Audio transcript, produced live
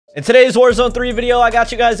In today's Warzone 3 video, I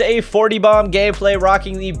got you guys a 40 bomb gameplay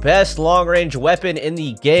rocking the best long-range weapon in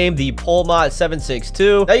the game, the PULEMYOT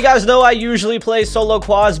 762. Now, you guys know I usually play solo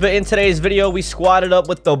quads, but in today's video, we squatted up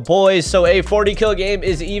with the boys, so a 40 kill game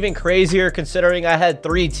is even crazier considering I had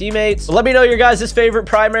 3 teammates. So let me know your guys' favorite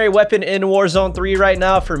primary weapon in Warzone 3 right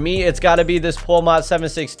now. For me, it's got to be this PULEMYOT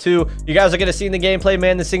 762. You guys are going to see in the gameplay,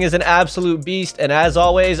 man, this thing is an absolute beast, and as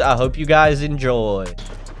always, I hope you guys enjoy.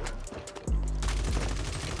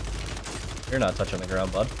 You're not touching the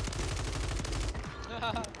ground, bud.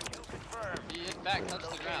 He hit back,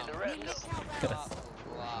 touched the ground.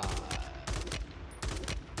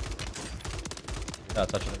 He's not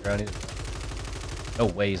touching the ground either. No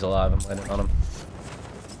way he's alive. I'm landing on him.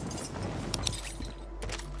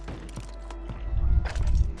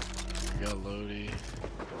 We got Lodi.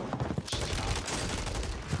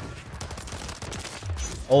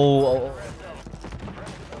 Oh.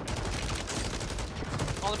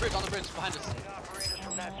 On the bridge, behind us.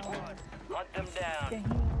 Hunt them down.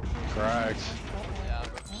 Cracked. Yeah,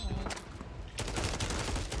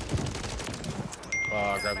 Oh,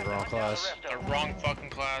 I grabbed the wrong class. The wrong fucking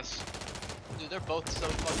class. dude, they're both so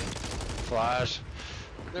fucking. Flash.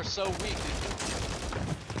 They're so weak, dude.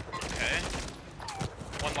 Okay.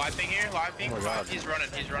 One live thing here, live thing. Oh my God. He's running,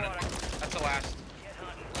 he's running. That's the last.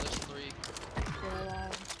 There's 3. There's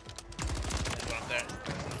one up there.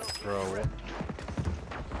 Bro.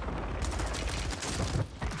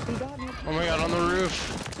 Oh my God, on the roof.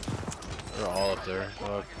 They're all up there.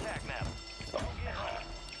 Fuck.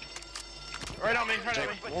 Right on me, right on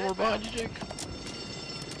me. Jake, one more behind you, Jake.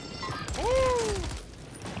 Woo!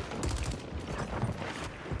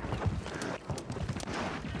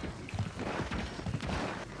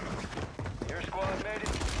 Your squad made it.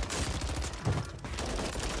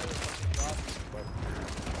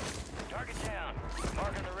 Target down.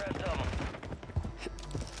 Marking the rest of them.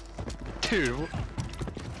 Dude. Ready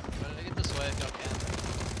to get this way if y'all can.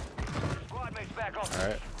 Squad mates back on.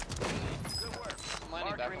 Alright. Good work. I'm landing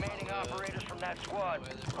Mark back remaining on the, operators from that squad.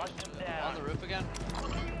 Hunt them down. on the roof again. Oh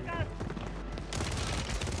my god.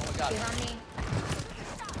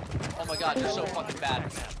 Oh my god, you're so fucking bad.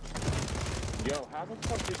 Yo, how the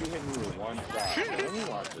fuck did you hit me with one shot? Let me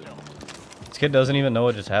watch this. This kid doesn't even know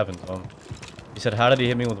what just happened to him. He said, how did he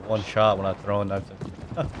hit me with one shot when I throw a knife to him?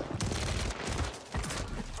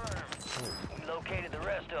 We located the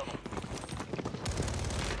rest of them.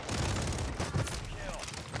 Kill.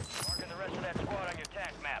 Marking the rest of that squad on your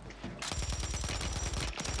tac map.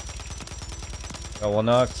 Got one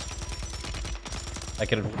knocked. I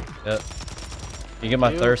could have. You get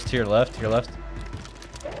my thirst to your left, Yep,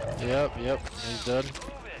 he's dead.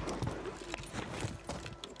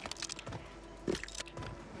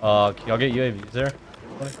 Y'all get UAVs there?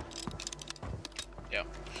 Yeah.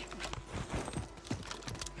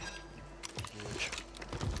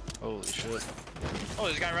 Holy shit. Oh,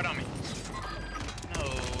 there's a guy right on me. No,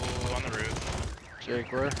 on the roof.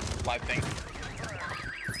 Jake, where? Live thing.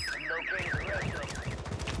 We located the rest of them.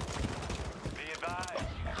 Be advised.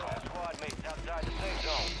 All squad mates outside the safe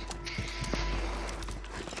zone.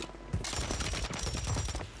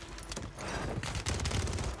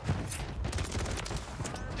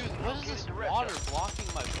 Dude, what is this water blocking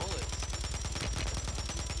my bullets?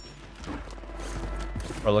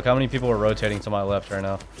 Bro, look how many people are rotating to my left right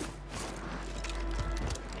now.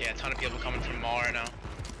 Yeah, a ton of people coming from mall right now.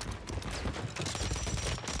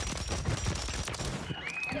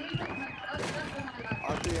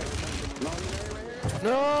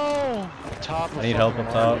 No! Top of I need help fucking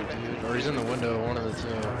up top. water, dude. Or he's in the window, one of the two.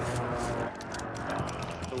 In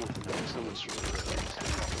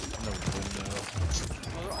the window.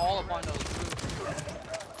 Well, they're all up on those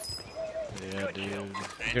roofs. Yeah, dude.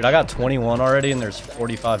 Dude, I got 21 already and there's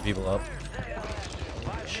 45 people up.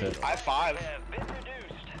 Shit. I have 5. Have been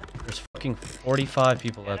reduced. There's fucking 45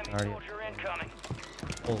 people left already. Soldier incoming.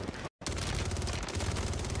 Holy.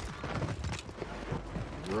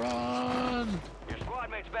 Run! Your squad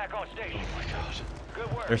mates back on station. Oh my God.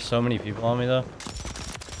 Good work. There's so many people on me though.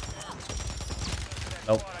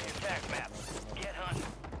 Nope. Squad on your tac map. Get hunting.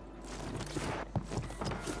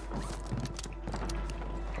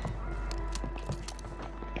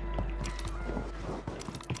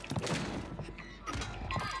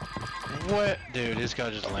 What? Dude, this guy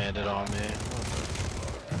just landed on me.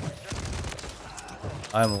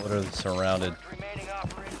 I'm literally surrounded. Remaining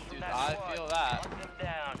operators from Dude, that I squad. feel that. Hunt them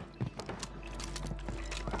down.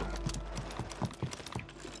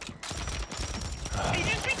 He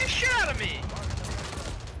just beat the shit out of me!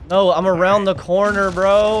 No, I'm around the corner,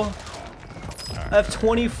 bro. I have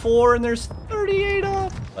 24 and there's 38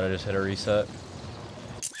 up. But I just hit a reset.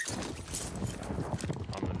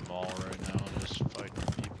 I'm in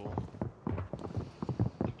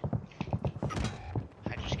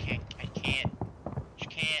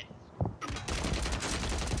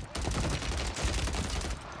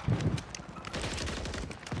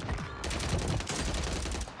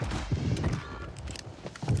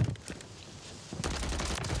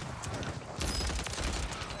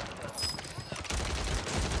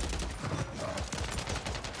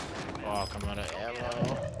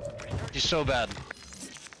so bad.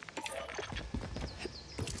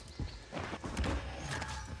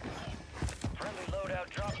 Friendly loadout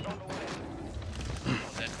drops on the way.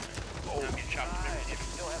 I'm getting shot from every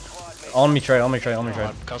Still have squad mates. On me, Trey. On me, Trey. On me, Trey.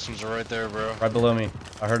 Customs are right there, bro. Right below me.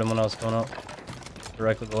 I heard him when I was going up.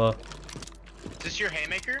 Directly below. Is this your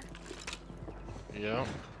haymaker? Yeah.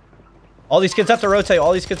 All these kids have to rotate.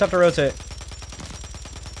 All these kids have to rotate.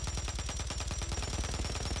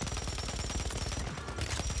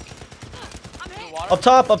 Up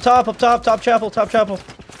top, up top, up top, top chapel, top chapel.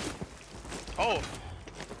 Oh.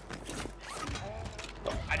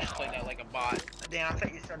 I just played that like a bot. Damn, I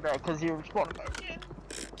thought you said that because you were responding again.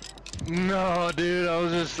 No, dude, I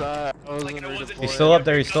was just Like, it wasn't- He's still up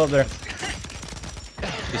there, he's still up there.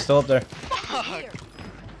 He's still up there. Fuck.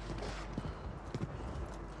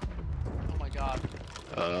 Oh my god.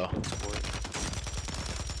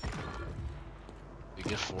 You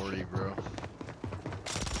get 40, bro.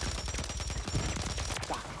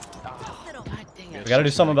 We gotta do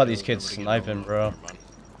something about these kids sniping, bro.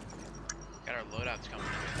 Got our loadouts coming.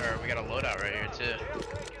 Or we got a loadout right here too.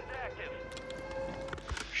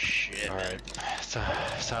 Shit. Alright,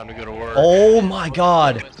 it's time to go to work. Oh my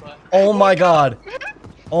god. Oh my god.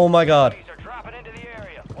 Oh my god. These are dropping into the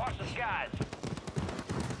area. Watch the skies.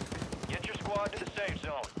 Get your squad to the safe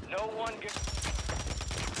zone. No one gets.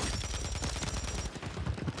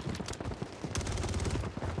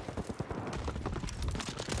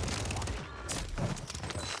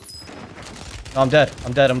 No, I'm dead.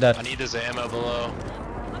 I'm dead. I'm dead. I need this ammo below.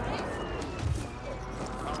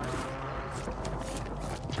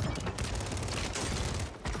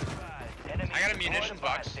 I got a munitions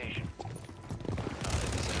box. Station.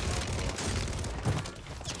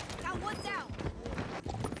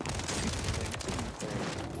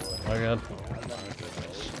 Oh my god.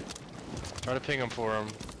 Try to ping him for him.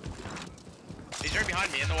 He's right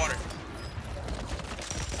behind me in the water.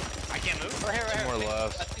 I can't move. Right here, right Two here. more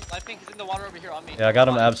left. I think he's in the water over here on me. Yeah, I got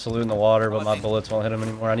him absolute in the water, but my bullets won't hit him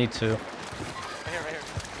anymore. I need two. Right here, right here.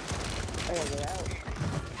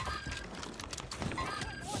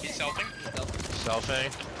 He's selfing.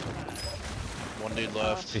 Selfing. One dude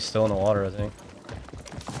left. He's still in the water, I think.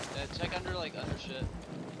 Yeah, check under shit.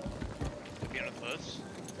 Be under the boats.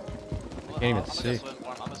 Well, Can't even I'm see. gonna swim for him.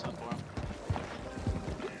 I'm gonna swim for him.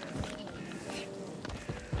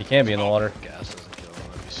 He can't be in the water. Gas doesn't kill him.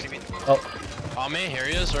 That'd be Give me- stupid. Oh. Oh, me, here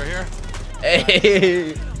he is, right here.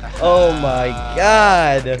 Hey. Oh my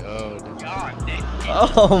god. Oh, dude. God dang.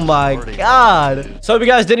 Oh my god. So if you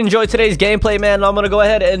guys did enjoy today's gameplay, man, I'm going to go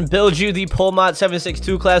ahead and build you the PULEMYOT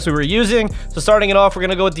 762 class we were using. So starting it off, we're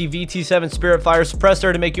going to go with the VT7 Spirit Fire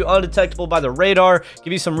Suppressor to make you undetectable by the radar,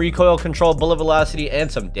 give you some recoil control, bullet velocity, and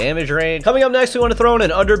some damage range. Coming up next, we want to throw in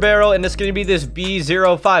an underbarrel, and it's going to be this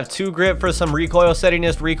B052 grip for some recoil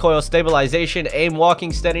steadiness, recoil stabilization, aim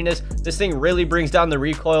walking steadiness. This thing really brings down the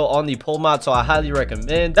recoil on the PULEMYOT, so I highly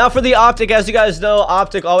recommend. Now for the optic, as you guys know,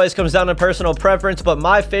 optic always comes down to personal preference, but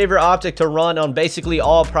my favorite optic to run on basically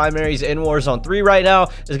all primaries in Warzone 3 right now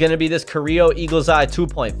is going to be this Creo Eagle's Eye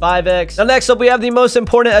 2.5x. Now next up, we have the most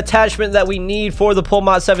important attachment that we need for the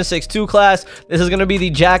PULEMYOT 762 class. This is going to be the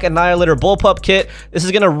Jack Annihilator Bullpup Kit. This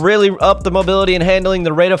is going to really up the mobility and handling,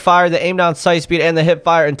 the rate of fire, the aim down sight speed, and the hip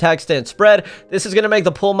fire and tac stand spread. This is going to make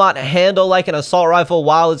the PULEMYOT handle like an assault rifle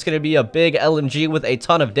while it's going to be a big LMG with a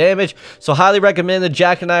ton of damage. So highly recommend the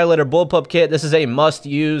Jack Annihilator Bullpup Kit. This is a must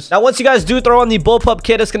use. Now once you guys do throw on the Bullpup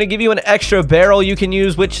Kit, it's going to give you an extra barrel you can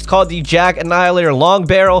use, which is called the Jack Annihilator Long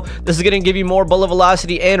Barrel. This is going to give you more bullet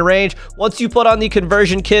velocity and range. Once you put on the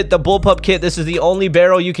conversion kit, the Bullpup Kit, this is the only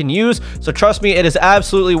barrel you can use. So trust me, it is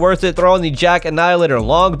absolutely worth it. Throw on the Jack Annihilator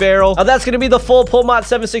Long Barrel. Now that's going to be the full PULEMYOT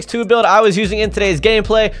 762 build I was using in today's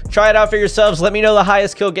gameplay. Try it out for yourselves. Let me know the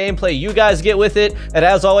highest kill gameplay you guys get with it. And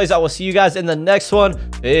as always, I will see you guys in the next one.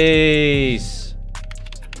 Peace.